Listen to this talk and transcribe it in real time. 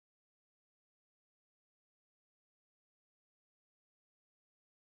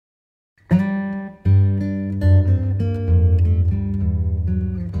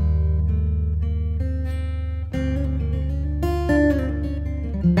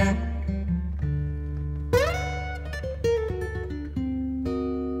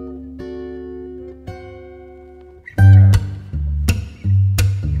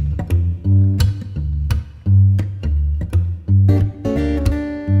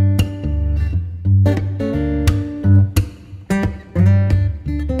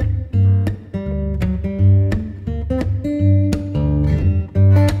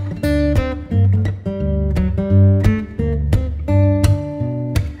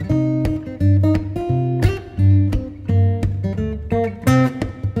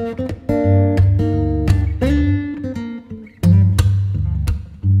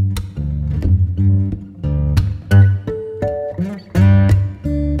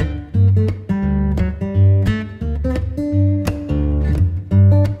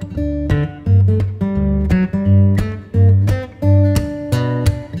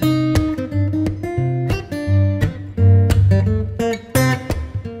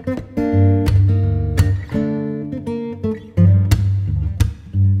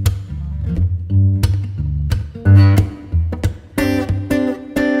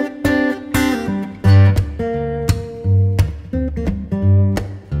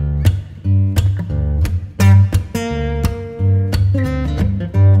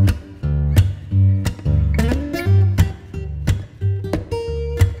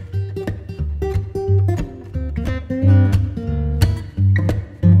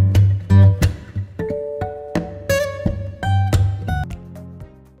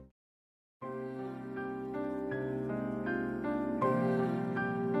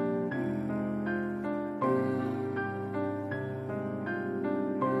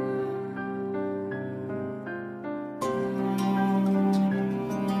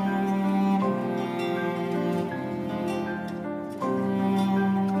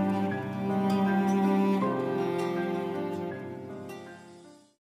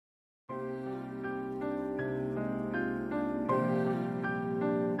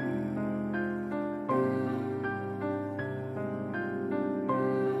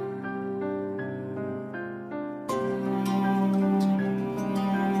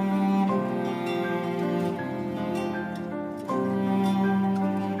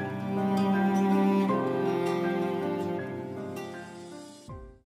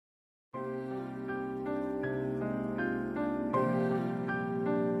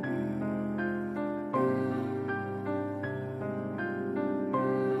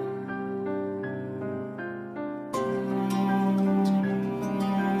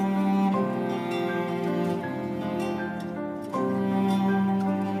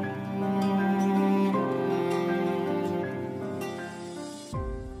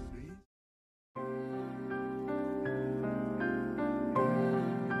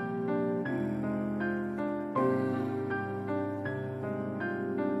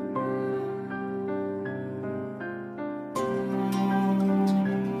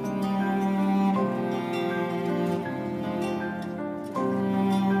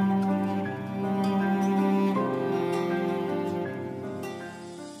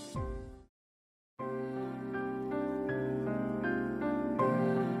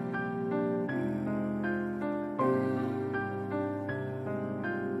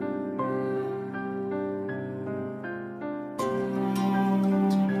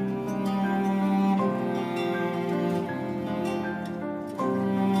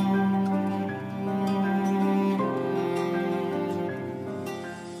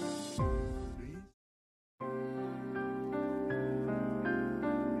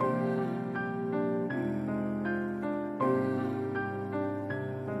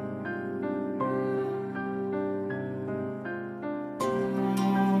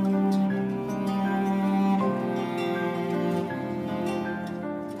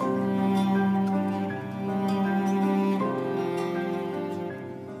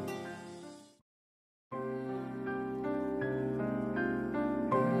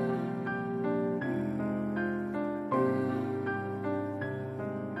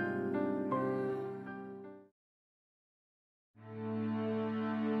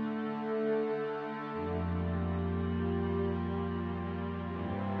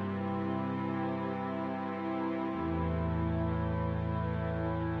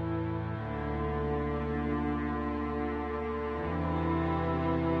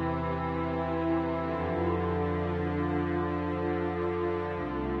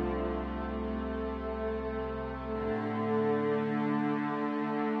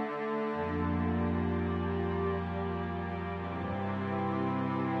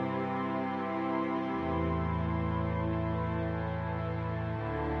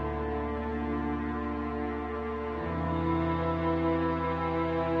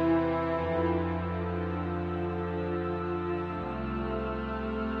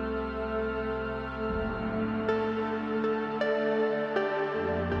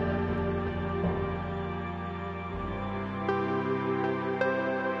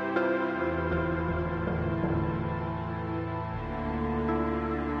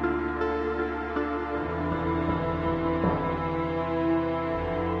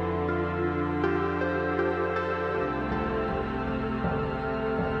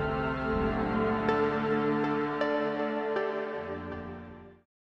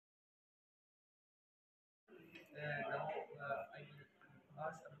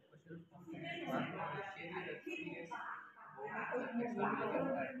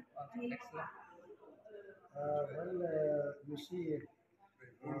You see,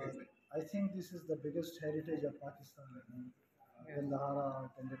 I think this is the biggest heritage of Pakistan. Kandahar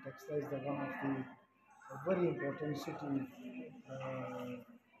art and the textile is the one of the very important city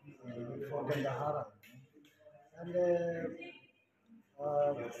for Kandahar. And uh,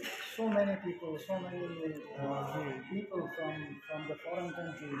 so many people from the foreign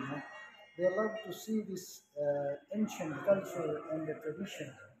country, they love to see this ancient culture and the tradition.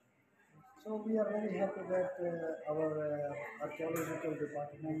 So we are very happy that our archaeological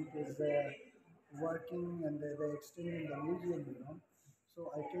department is working and they're extending the museum. So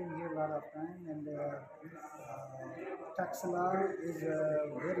I came here a lot of time and Taxila is a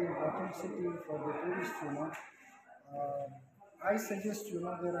very important city for the tourists. I suggest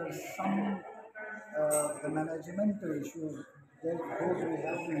there are some the managemental issues that those we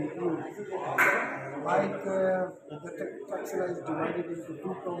have to improve. Like the Taxila is divided into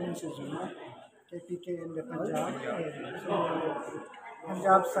two provinces, KPK and the Punjab. So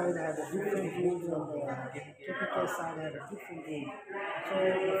Punjab side had a different rules and the KPK side had a different rule. So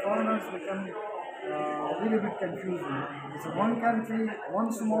the foreigners become a little bit confusing. It's a one country, one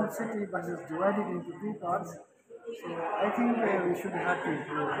small city, but it's divided into two parts. So I think we should have to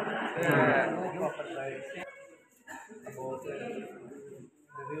improve.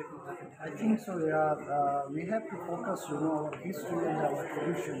 I think so. Yeah, we have to focus, our history and our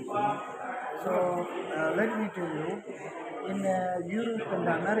traditions. So let me tell you, in Europe and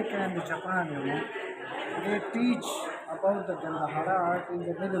America and Japan, they teach about the Gandhara art in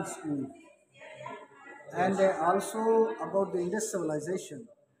the middle school, and also about the Indus civilization.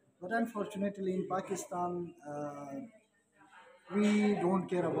 But unfortunately, in Pakistan, we don't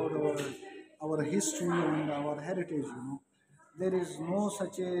care about our history and our heritage. There is no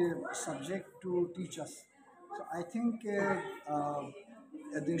such a subject to teach us. So I think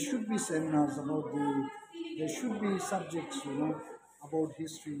there should be seminars about there should be subjects, about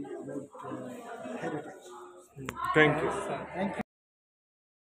history, about heritage. Thank you. Thank you.